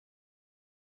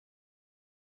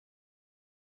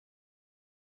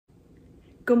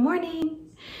Good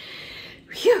morning.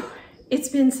 Phew, it's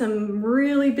been some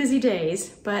really busy days,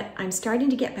 but I'm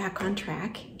starting to get back on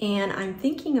track and I'm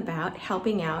thinking about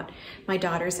helping out my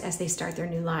daughters as they start their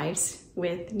new lives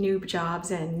with new jobs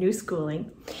and new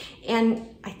schooling.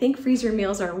 And I think freezer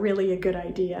meals are really a good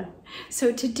idea.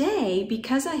 So today,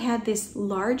 because I had this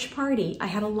large party, I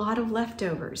had a lot of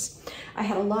leftovers. I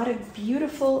had a lot of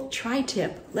beautiful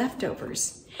tri-tip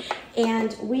leftovers.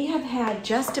 And we have had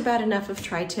just about enough of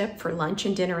tri-tip for lunch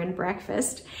and dinner and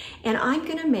breakfast. And I'm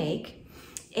gonna make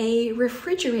a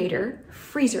refrigerator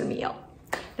freezer meal.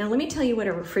 Now let me tell you what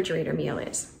a refrigerator meal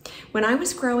is. When I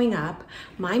was growing up,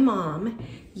 my mom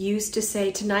used to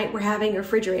say, tonight we're having a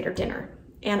refrigerator dinner.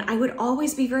 And I would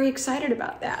always be very excited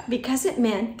about that because it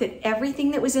meant that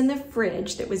everything that was in the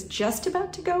fridge that was just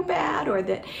about to go bad or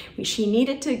that she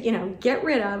needed to, get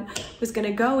rid of was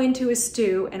gonna go into a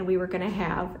stew and we were gonna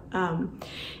have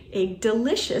a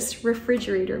delicious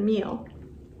refrigerator meal.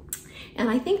 And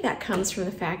I think that comes from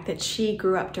the fact that she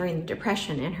grew up during the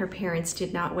Depression and her parents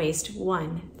did not waste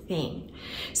one thing.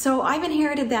 So I've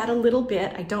inherited that a little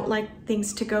bit. I don't like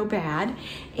things to go bad.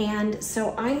 And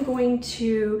so I'm going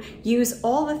to use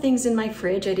all the things in my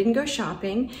fridge. I didn't go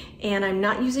shopping and I'm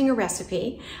not using a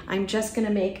recipe. I'm just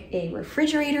gonna make a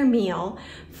refrigerator meal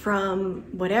from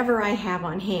whatever I have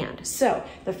on hand. So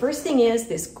the first thing is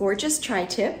this gorgeous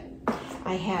tri-tip.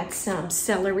 I had some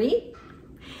celery,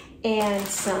 and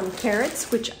some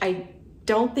carrots, which I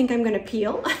don't think I'm gonna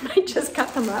peel. I might just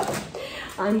cut them up.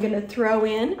 I'm gonna throw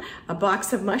in a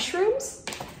box of mushrooms.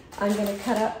 I'm gonna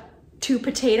cut up 2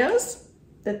 potatoes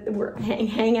that were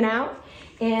hanging out.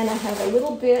 And I have a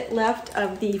little bit left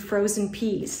of the frozen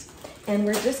peas. And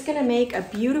we're just gonna make a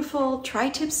beautiful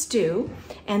tri-tip stew.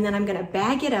 And then I'm gonna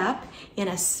bag it up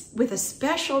with a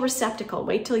special receptacle.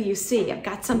 Wait till you see, I've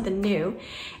got something new.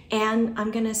 And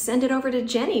I'm gonna send it over to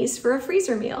Jenny's for a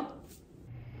freezer meal.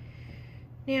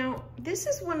 Now, this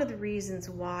is one of the reasons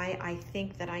why I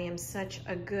think that I am such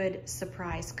a good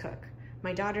surprise cook.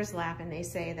 My daughters laugh and they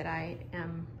say that I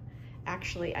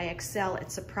excel at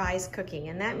surprise cooking.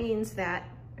 And that means that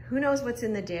who knows what's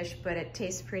in the dish, but it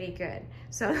tastes pretty good.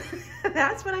 So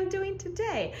that's what I'm doing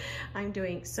today. I'm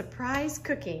doing surprise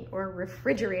cooking or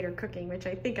refrigerator cooking, which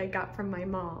I think I got from my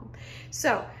mom.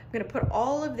 So I'm gonna put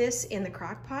all of this in the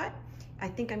crock pot. I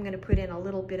think I'm gonna put in a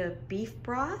little bit of beef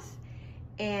broth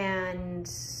and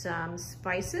some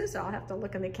spices. I'll have to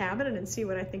look in the cabinet and see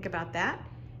what I think about that.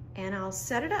 And I'll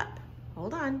set it up.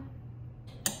 Hold on.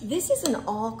 This is an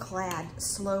all-clad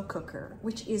slow cooker,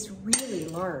 which is really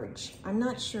large. I'm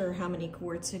not sure how many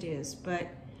quarts it is, but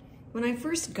when I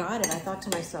first got it, I thought to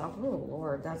myself, oh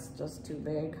Lord, that's just too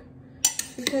big.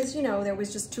 Because, there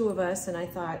was just 2 of us and I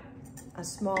thought a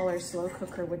smaller slow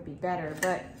cooker would be better.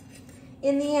 But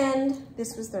in the end,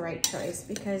 this was the right choice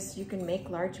because you can make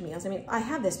large meals. I mean, I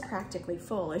have this practically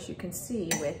full, as you can see,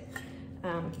 with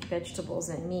vegetables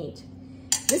and meat.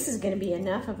 This is gonna be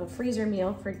enough of a freezer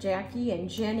meal for Jackie and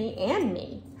Jenny and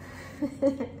me.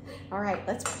 All right,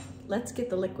 let's get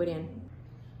the liquid in.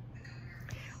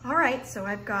 All right, so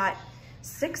I've got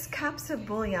 6 cups of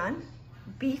bouillon,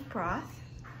 beef broth,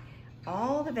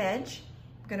 all the veg.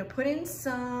 I'm gonna put in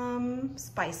some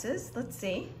spices, let's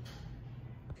see.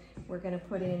 We're gonna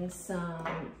put in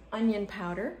some onion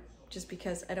powder, just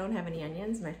because I don't have any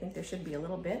onions and I think there should be a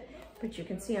little bit, but you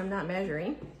can see I'm not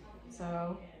measuring.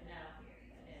 So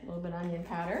a little bit of onion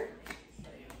powder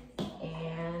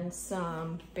and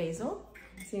some basil.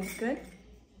 Seems good.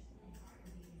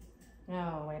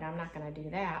 No, wait, I'm not gonna do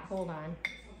that. Hold on.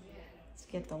 Let's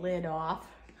get the lid off.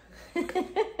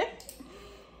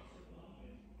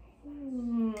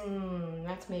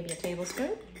 That's maybe a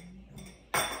tablespoon.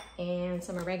 And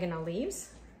some oregano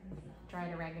leaves,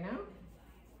 dried oregano.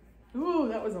 Ooh,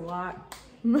 that was a lot.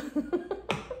 All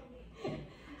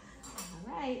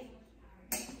right.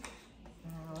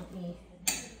 Now let me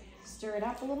stir it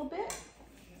up a little bit.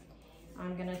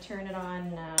 I'm gonna turn it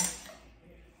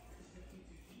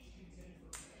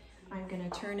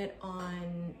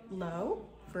on, low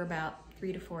for about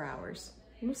 3 to 4 hours.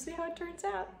 We'll see how it turns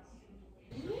out.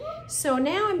 So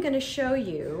now I'm going to show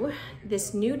you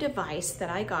this new device that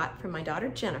I got from my daughter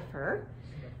Jennifer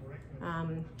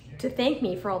to thank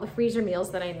me for all the freezer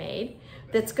meals that I made.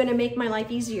 That's going to make my life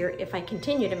easier if I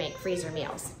continue to make freezer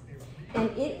meals. And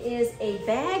it is a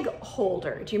bag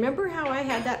holder. Do you remember how I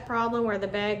had that problem where the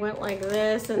bag went like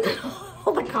this and then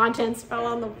all the contents fell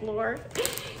on the floor?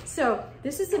 So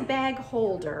this is a bag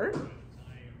holder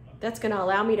that's gonna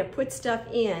allow me to put stuff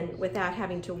in without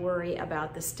having to worry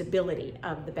about the stability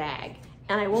of the bag.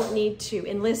 And I won't need to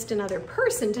enlist another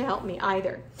person to help me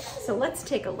either. So let's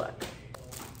take a look.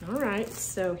 All right,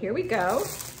 so here we go.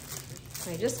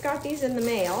 I just got these in the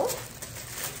mail.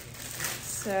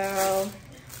 So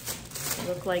they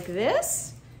look like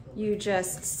this. You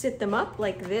just sit them up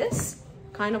like this,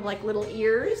 kind of like little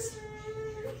ears.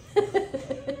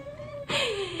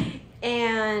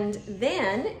 And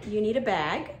then you need a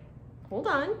bag. Hold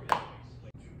on.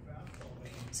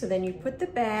 So then you put the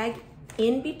bag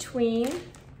in between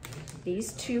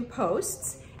these two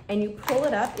posts and you pull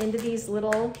it up into these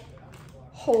little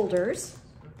holders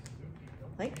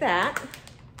like that.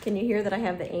 Can you hear that I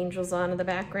have the angels on in the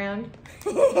background?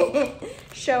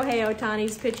 Shohei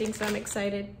Ohtani's pitching, so I'm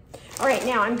excited. All right,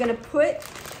 now I'm gonna put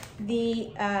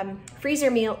the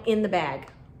freezer meal in the bag.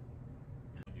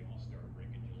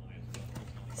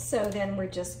 So then we're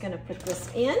just gonna put this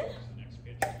in.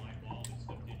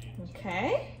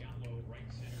 Okay.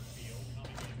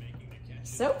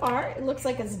 So far, it looks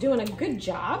like it's doing a good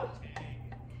job.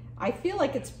 I feel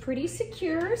like it's pretty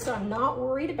secure, so I'm not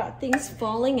worried about things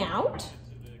falling out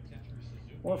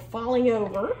or falling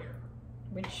over,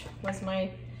 which was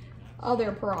my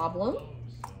other problem.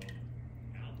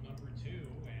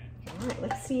 All right,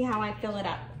 let's see how I fill it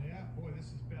up.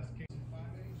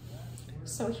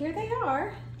 So here they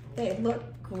are. They look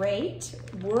great,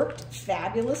 worked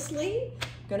fabulously.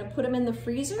 Gonna put them in the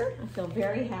freezer. I feel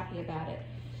very happy about it.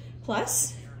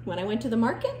 Plus, when I went to the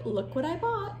market, look what I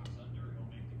bought.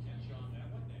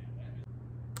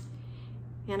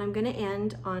 And I'm gonna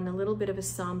end on a little bit of a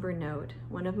somber note.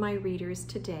 One of my readers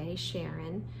today,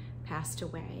 Sharon, passed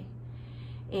away.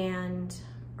 And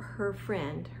her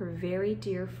friend, her very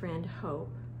dear friend,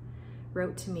 Hope,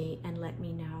 wrote to me and let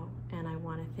me know. And I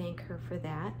wanna thank her for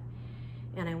that.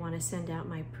 And I wanna send out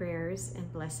my prayers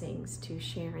and blessings to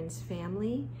Sharon's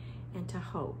family and to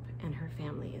Hope and her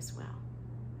family as well.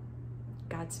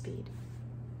 Godspeed.